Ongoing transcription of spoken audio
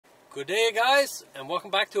Good day, guys, and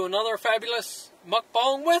welcome back to another fabulous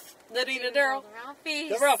mukbang with Nadine and Daryl. Ralphies.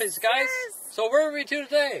 The Ralphies, guys. Yes. So where are we to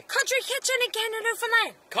today? Country Kitchen in Gander,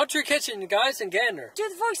 Newfoundland. Country Kitchen, guys, in Gander. Do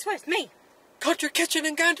the voice with me. Country Kitchen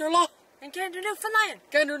in Gander, law. In Gander, Newfoundland.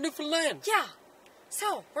 Gander, Newfoundland. Yeah.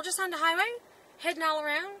 So, we're just on the highway, heading all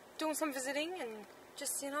around, doing some visiting, and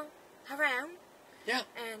just, around. Yeah.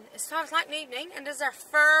 And it's 5 o'clock in the evening, and this is our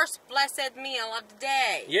first blessed meal of the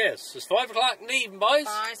day. Yes, it's 5 o'clock in the evening, boys.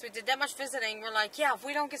 Boys, we did that much visiting. We're like, yeah, if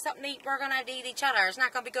we don't get something to eat, we're going to have to eat each other. It's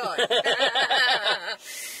not going to be good.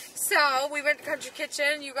 So, we went to Country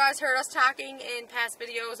Kitchen. You guys heard us talking in past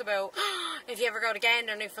videos about if you ever go to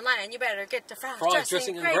Gander, Newfoundland, you better get the fries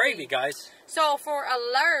dressing and gravy, guys. So, for a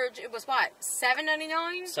large, it was what?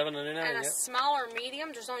 $7.99? $7.99, And a yeah. smaller medium,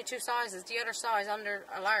 there's only 2 sizes. The other size under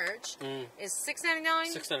a large is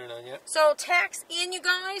 $6.99. $6.99, yeah. So, tax in, you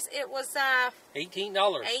guys, it was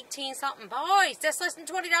 $18. 18 something. Boys, that's less than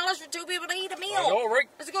 $20 for 2 people to eat a meal. I know, Rick.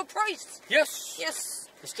 That's a good price. Yes. Yes.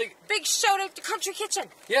 Big shout out to Country Kitchen.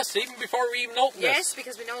 Yes, even before we even open this. Yes,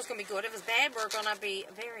 because we know it's going to be good. If it's bad, we're going to be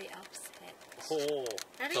very upset. Oh.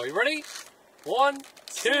 Ready? So, you ready? 1,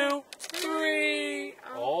 2, 3.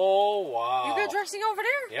 Oh, wow. You got dressing over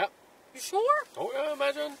there? Yep. You sure? Oh, yeah,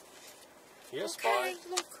 imagine. Yes, okay,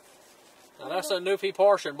 boy. look. Now, that's a Newfie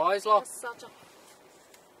portion, boys, look. That's such a...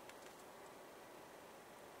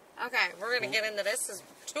 Okay, we're going to get into this.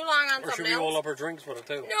 It's too long on Or should thumbnails. we roll up our drinks with it,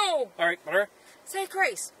 too? No. All right, brother. Say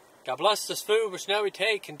grace. God bless this food which now we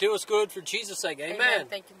take and do us good for Jesus' sake. Amen.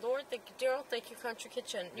 Thank you, Lord. Thank you, Daryl. Thank you, Country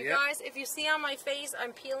Kitchen. You Yep. guys, if you see on my face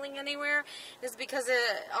I'm peeling anywhere, it's because of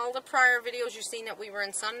all the prior videos you've seen that we were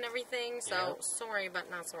in sun and everything. So, Yep. sorry,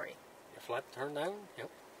 but not sorry. Your flap turned down? Yep.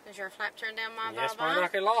 Is your flap turned down, my Yes, baba? my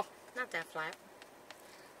rocky law. Not that flap.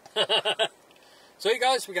 So, you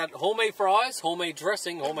guys, we got homemade fries, homemade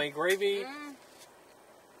dressing, homemade gravy.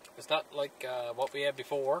 It's not like what we had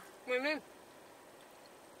before. What do you mean?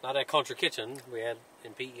 Not at Country Kitchen. We had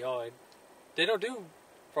in PEI. They don't do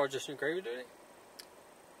fries, dressing, and gravy, do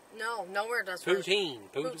they? No, nowhere does Poutine.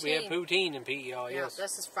 Poutine. We have poutine in PEI, Yeah, yes.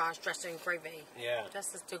 this is fries, dressing, gravy. Yeah.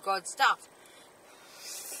 This is the good stuff.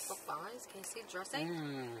 Look, guys, can you see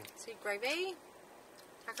dressing? See gravy?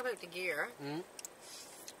 Talk about the gear.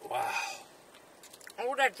 Wow.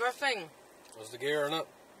 Oh, that dressing. Was the gear in it?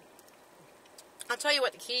 I'll tell you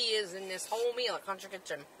what the key is in this whole meal at Country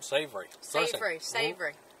Kitchen. Savory. Savory,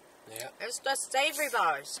 savory. Yeah. It's just savory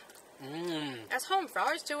bars. That's home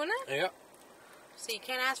fries too, isn't it? Yeah. So you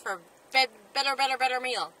can't ask for a better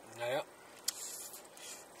meal. Yeah.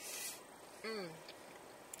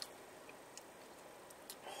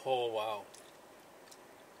 Oh, wow.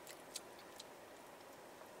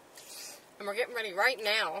 And we're getting ready right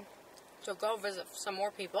now to go visit some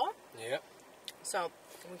more people. Yeah. So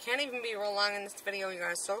we can't even be real long in this video, you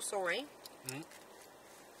guys. So sorry.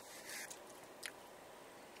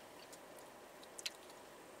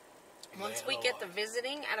 Once we get the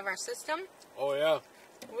visiting out of our system, Oh, yeah.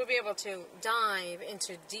 we'll be able to dive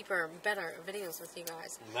into deeper, better videos with you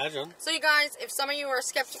guys. Imagine. So you guys, if some of you are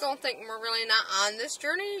skeptical and think we're really not on this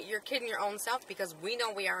journey, you're kidding your own self, because we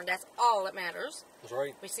know we are, and that's all that matters. That's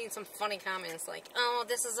right. We've seen some funny comments like, oh,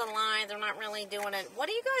 this is a lie, they're not really doing it. What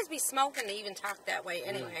do you guys be smoking to even talk that way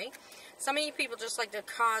anyway? Some of you people just like to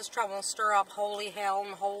cause trouble and stir up holy hell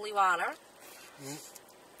and holy water.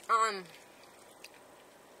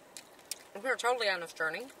 We're totally on this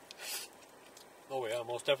journey. Oh, yeah,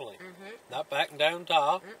 most definitely. Not backing down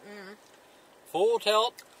top. Full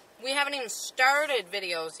tilt. We haven't even started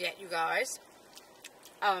videos yet, you guys,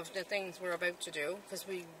 of the things we're about to do, because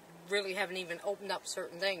we really haven't even opened up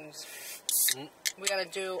certain things. We got to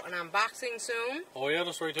do an unboxing soon. Oh, yeah,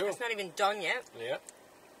 that's right, too. It's not even done yet. Yeah.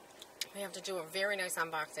 We have to do a very nice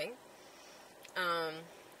unboxing.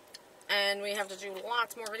 And we have to do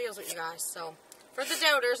lots more videos with you guys. So, for the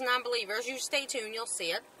doubters, non-believers, you stay tuned. You'll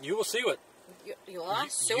see it. You will see it. You'll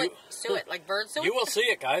sue it, like bird sue. You will see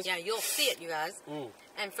it, guys. Yeah, you'll see it, you guys.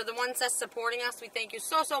 And for the ones that's supporting us, we thank you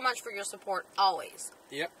so much for your support, always.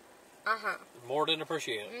 Yep. Uh-huh. More than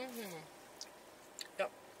appreciated.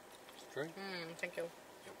 Yep. It's true. Thank you.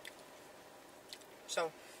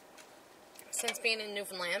 So, since being in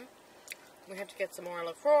Newfoundland, we have to get some more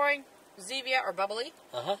LaCroix, Zevia, or bubbly.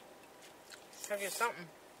 Have you something?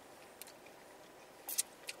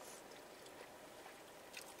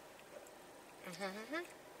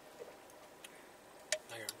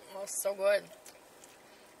 Oh, it's so good.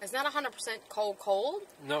 It's not 100% cold,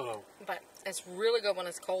 No. but it's really good when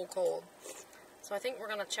it's cold. So I think we're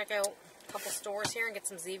going to check out a couple stores here and get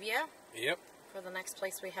some Zevia. Yep. For the next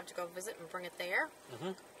place we have to go visit and bring it there.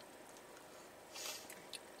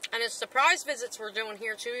 And it's surprise visits we're doing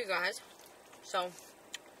here too, you guys. So,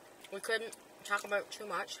 we couldn't talk about too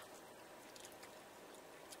much.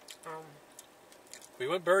 We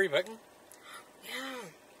went berry picking. Yeah.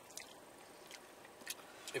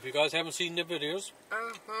 If you guys haven't seen the videos,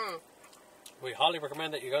 Uh-huh. we highly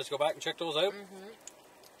recommend that you guys go back and check those out. Mm-hmm.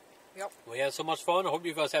 Yep. We had so much fun. I hope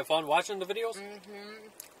you guys have fun watching the videos. Mm-hmm.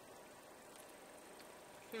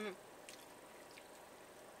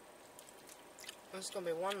 It's going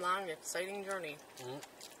to be one long, exciting journey.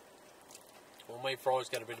 Homemade fries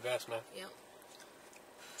got to be the best, man. Yep.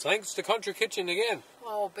 Thanks to Country Kitchen again.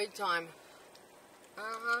 Oh, big time.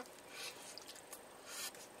 Uh-huh.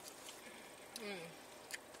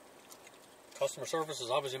 Customer service is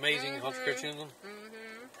obviously amazing. Country Kitchen.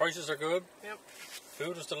 Prices are good. Yep.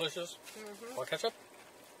 Food is delicious. Want ketchup?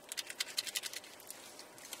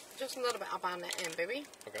 Just a little bit up on the end, baby.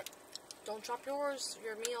 Okay. Don't drop your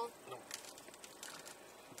meal. No.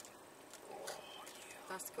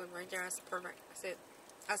 That's good right there. That's perfect. That's it.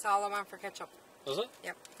 That's all I want for ketchup. Is it?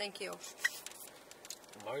 Yep. Thank you.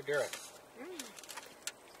 My dear.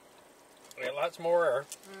 We got lots more here.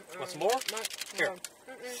 Want some more? No. Here.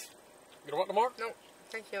 No. You don't want no more? No.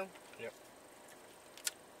 Thank you. Yep.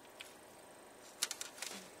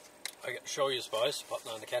 I got to show you, Spice,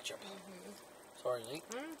 putting on the ketchup. Sorry, Lee.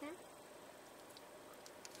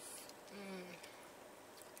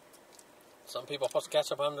 Some people put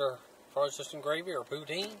ketchup on their fries just in gravy or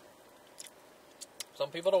poutine. Some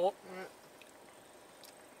people don't.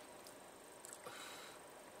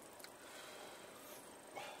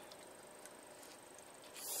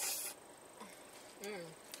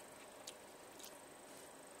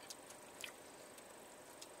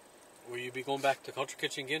 Will you be going back to Country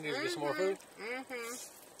Kitchen again to get some more food?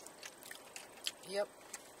 Yep.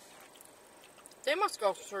 They must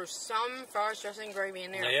go through some fries dressing gravy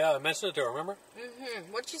in there. Yeah, I mentioned it to her, remember?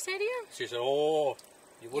 What'd she say to you? She said, oh,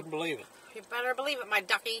 you wouldn't believe it. You better believe it, my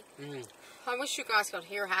ducky. I wish you guys could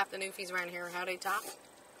hear half the Newfies around here, how they talk.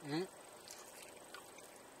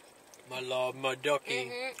 My love, my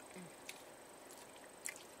ducky.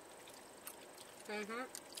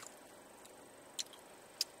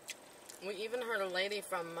 We even heard a lady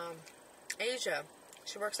from Asia.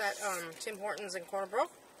 She works at Tim Hortons in Corner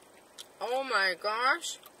Brook. Oh my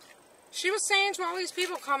gosh. She was saying to all these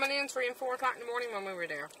people coming in 3 and 4 o'clock in the morning when we were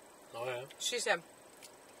there. Oh, yeah. She said,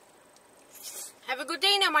 have a good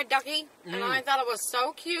day now, my ducky. And I thought it was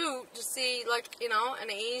so cute to see, like, you know,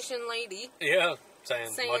 an Asian lady. Yeah,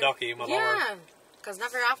 saying my ducky, my lover. Yeah, because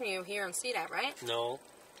not very often you hear and see that, right? No.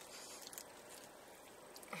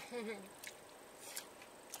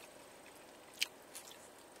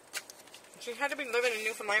 She had to be living in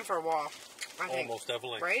Newfoundland for a while, I think. Almost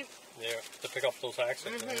definitely. Right? Yeah, to pick up those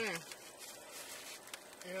accents. Yeah,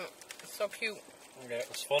 it's so cute. Yeah,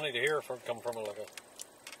 it's funny to hear it come from like a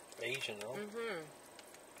Asian, you know?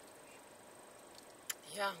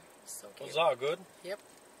 Yeah, it's so cute. Was that good? Yep.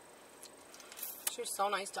 She was so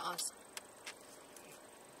nice to us.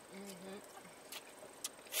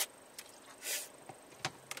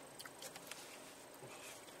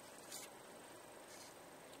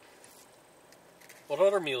 What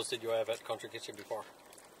other meals did you have at Country Kitchen before?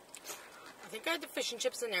 I think I had the fish and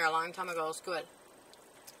chips in there a long time ago. It's good.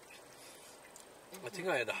 I think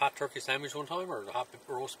I had a hot turkey sandwich one time, or the hot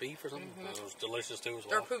roast beef or something. It was delicious too as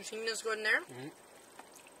well. Their poutine is good in there.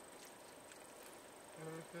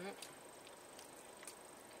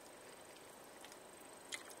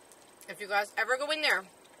 If you guys ever go in there,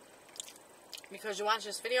 because you watch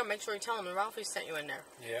this video, make sure you tell them the Ralphies sent you in there.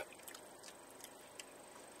 Yeah.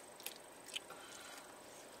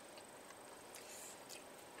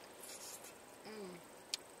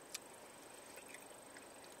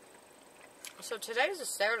 So today is a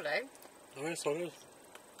Saturday. Oh, yes, so it is.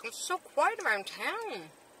 It's so quiet around town.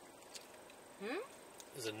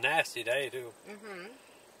 It's a nasty day too.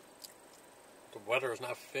 The weather is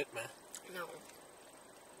not fit, man. No.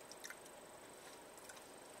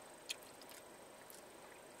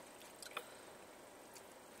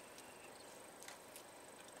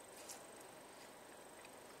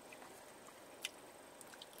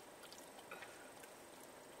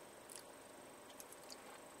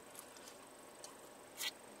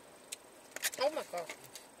 Oh my god,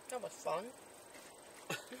 that was fun.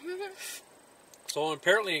 So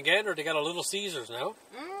apparently in Gander they got a Little Caesars now.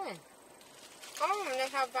 Oh, and they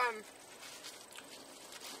have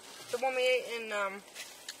the one we ate in the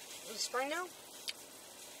spring now?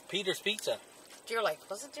 Peter's Pizza. Deer Lake.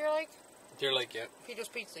 Was it Deer Lake? Deer Lake, yeah. Peter's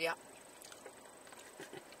Pizza, yeah.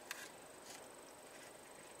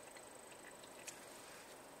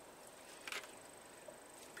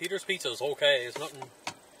 Peter's Pizza is okay. It's nothing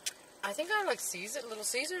I think I like Little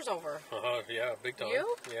Caesars over. Yeah, big time.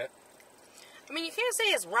 You? Yeah. I mean, you can't say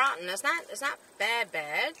it's rotten. It's not bad.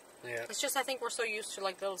 Yeah. It's just I think we're so used to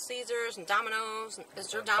like Little Caesars and Domino's.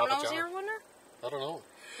 Is there Papa Domino's John. here, Wonder? I don't know.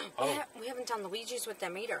 We haven't done Luigi's with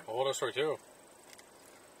them either. Oh, that's right too.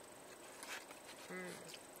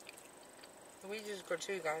 Luigi's is good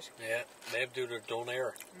too, guys. Yeah, they have to do the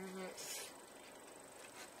donair.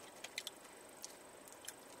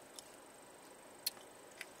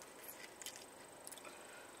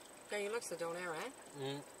 Yeah, you looks the donair, eh?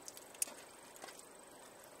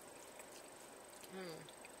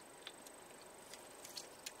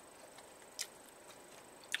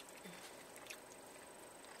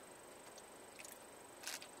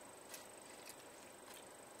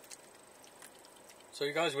 So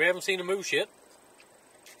you guys, we haven't seen a moose yet.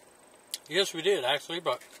 Yes, we did actually,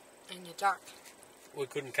 but In the dark. we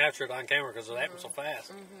couldn't capture it on camera because it happened so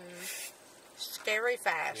fast. Scary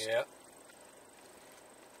fast. Yeah,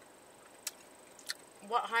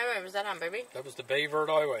 What highway was that on, baby? that was the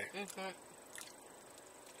Bayverde Highway.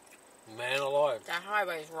 Man alive. That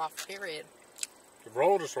highway is rough, period. The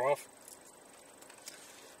road is rough.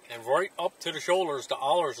 And right up to the shoulders, the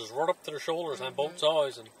hollers is right up to the shoulders on both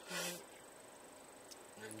sides. And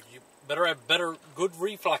you better have good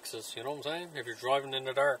reflexes, you know what I'm saying, if you're driving in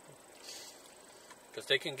the dark. Because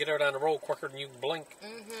they can get out on the road quicker than you can blink.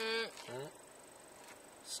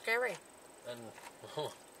 Scary. And,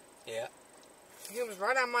 yeah. He was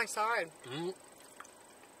right on my side.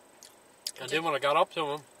 And then when I got up to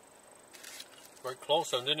him, right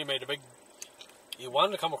close, and then he made a big... He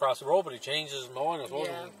wanted to come across the road, but he changed his mind as well.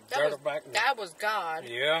 That was God.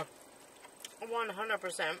 Yeah.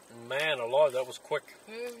 100%. Man alive, that was quick.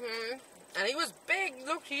 And he was big,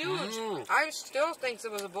 looked huge. I still think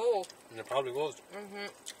it was a bull. And it probably was.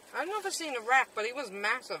 I don't know if I've seen a rack, but he was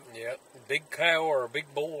massive. Yeah. Big cow or a big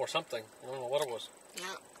bull or something. I don't know what it was. Yeah.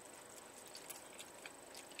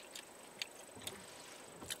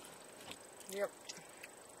 Yep.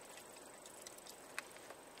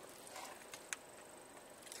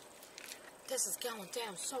 This is going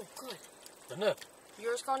down so good. Isn't it?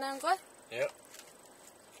 Yours going down good? Yep.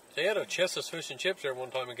 They had a Chess's Fish and Chips there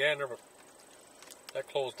one time in Gander, but that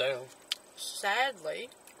closed down. Sadly.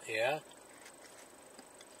 Yeah.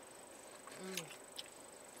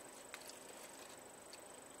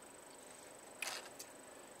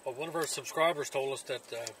 Well, one of our subscribers told us that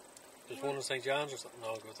there's one in St. John's or something.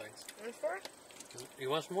 No, good, thanks. Any for it? You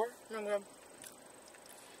want some more? No, I'm good.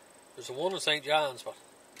 There's a one in St. John's, but...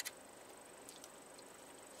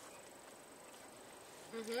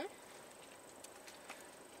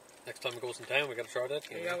 Next time it goes in town, we got to try that.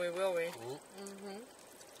 Yeah, we will.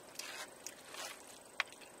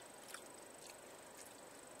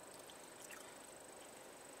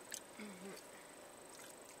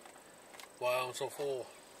 Wow, I'm so full.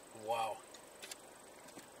 Wow.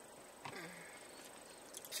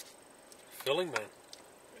 Filling, man.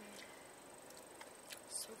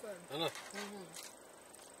 So good. Isn't it?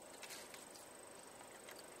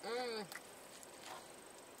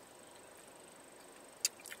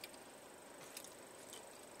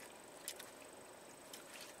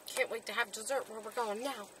 Can't wait to have dessert where we're going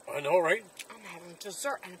now. I know, right? I'm having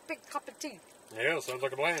dessert and a big cup of tea. Yeah, sounds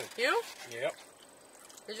like a plan. You? Yep.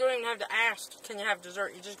 You don't even have to ask, can you have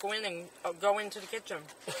dessert? You just go in and go into the kitchen.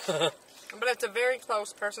 But it's a very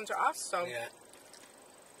close person to us, so... Yeah.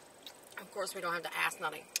 Of course, we don't have to ask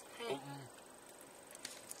nothing. Hey.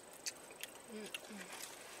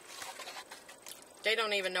 They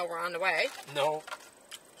don't even know we're on the way. No.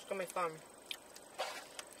 It's going to be fun.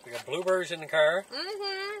 We got blueberries in the car.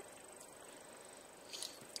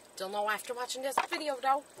 They'll know after watching this video,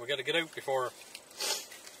 though. We got to get out before it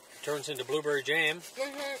turns into blueberry jam.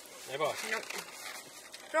 Hey, boy. Nope.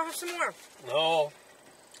 Don't have some more. No.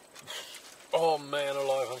 Oh, man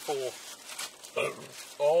alive, I'm full.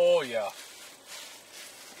 Oh, yeah.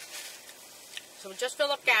 So we just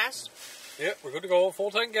filled up gas. Yep, we're good to go.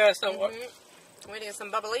 Full tank gas now. What? We're going to get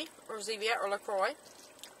some bubbly, or Zevia, or LaCroix.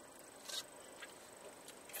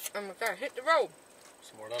 And we're going to hit the road.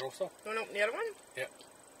 Some more of that old stuff. You want to open the other one? Yeah.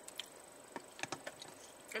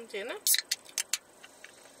 Empty, isn't it?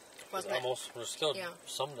 Wasn't it? Almost. There's still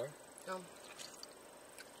some there. No.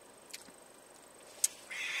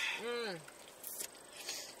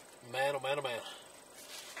 Man, oh man, oh man.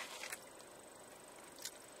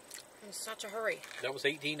 In such a hurry. That was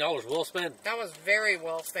 $18 well spent. That was very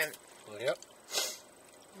well spent. Yep.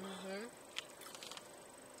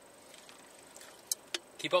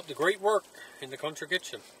 Keep up the great work in the country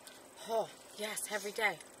kitchen. Oh, yes, every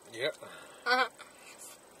day. Yep.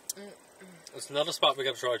 That's another spot we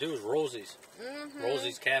got to try too. Is Rosie's.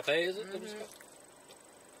 Rosie's Cafe, is it?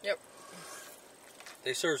 Yep.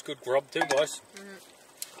 They serve good grub too, boys.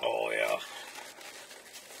 Oh yeah.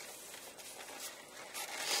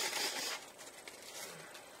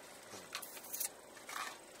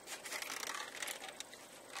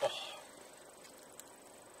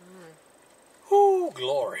 Ooh,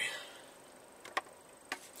 glory.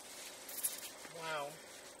 Wow.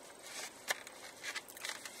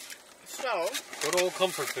 So. Good old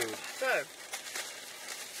comfort food. Good.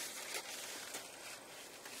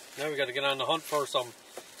 Now we got to get on the hunt for some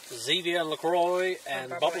Zevia and LaCroix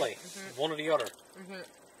and bubbly. One or the other.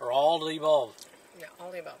 Or all of the above. Yeah,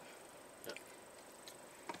 all the above. Yeah.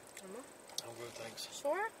 Oh, good, thanks.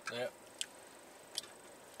 Sure? Yeah.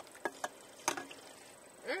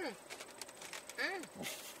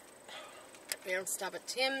 We don't stop at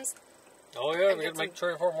Tim's. Oh yeah, we got to make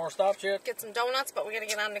 3 or 4 more stops yet. Get some donuts, but we got to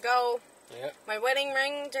get on the go. Yeah. My wedding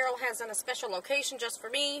ring, Daryl has in a special location just for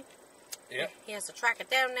me. Yeah. He has to track it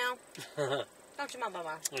down now. Don't you,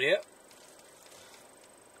 Mama? Yeah.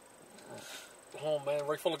 Oh man,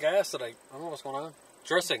 we're full of gas today. I don't know what's going on.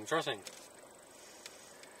 Dressing.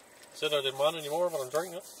 Said I didn't want any more, but I'm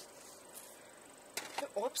drinking it.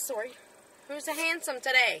 Oops, sorry. Who's the handsome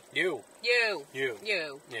today? You. You. You.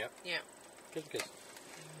 You. Yeah. Yeah. Kiss.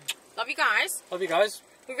 Love you guys. Love you guys.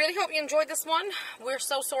 We really hope you enjoyed this one. We're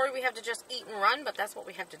so sorry we have to just eat and run, but that's what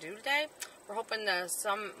we have to do today. We're hoping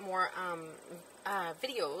some more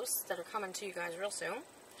videos that are coming to you guys real soon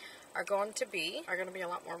are going to be a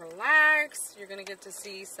lot more relaxed. You're going to get to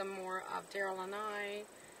see some more of Daryl and I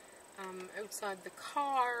outside the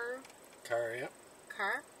car. Car, yeah.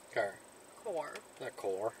 Car? Car. Core. Not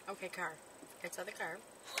core. Okay, car. Outside the car.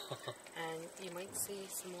 And you might see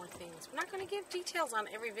some more things. We're not going to give details on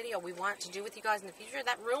every video we want to do with you guys in the future.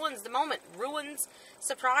 That ruins the moment. Ruins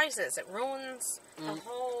surprises. It ruins the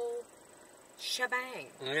whole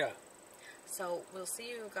shebang. Yeah. So we'll see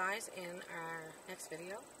you guys in our next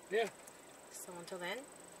video. Yeah. So until then,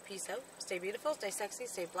 peace out. Stay beautiful, stay sexy,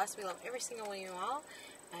 stay blessed. We love every single one of you all.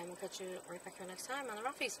 And we'll catch you right back here next time on the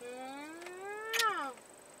Ralphies.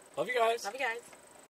 Love you guys. Love you guys.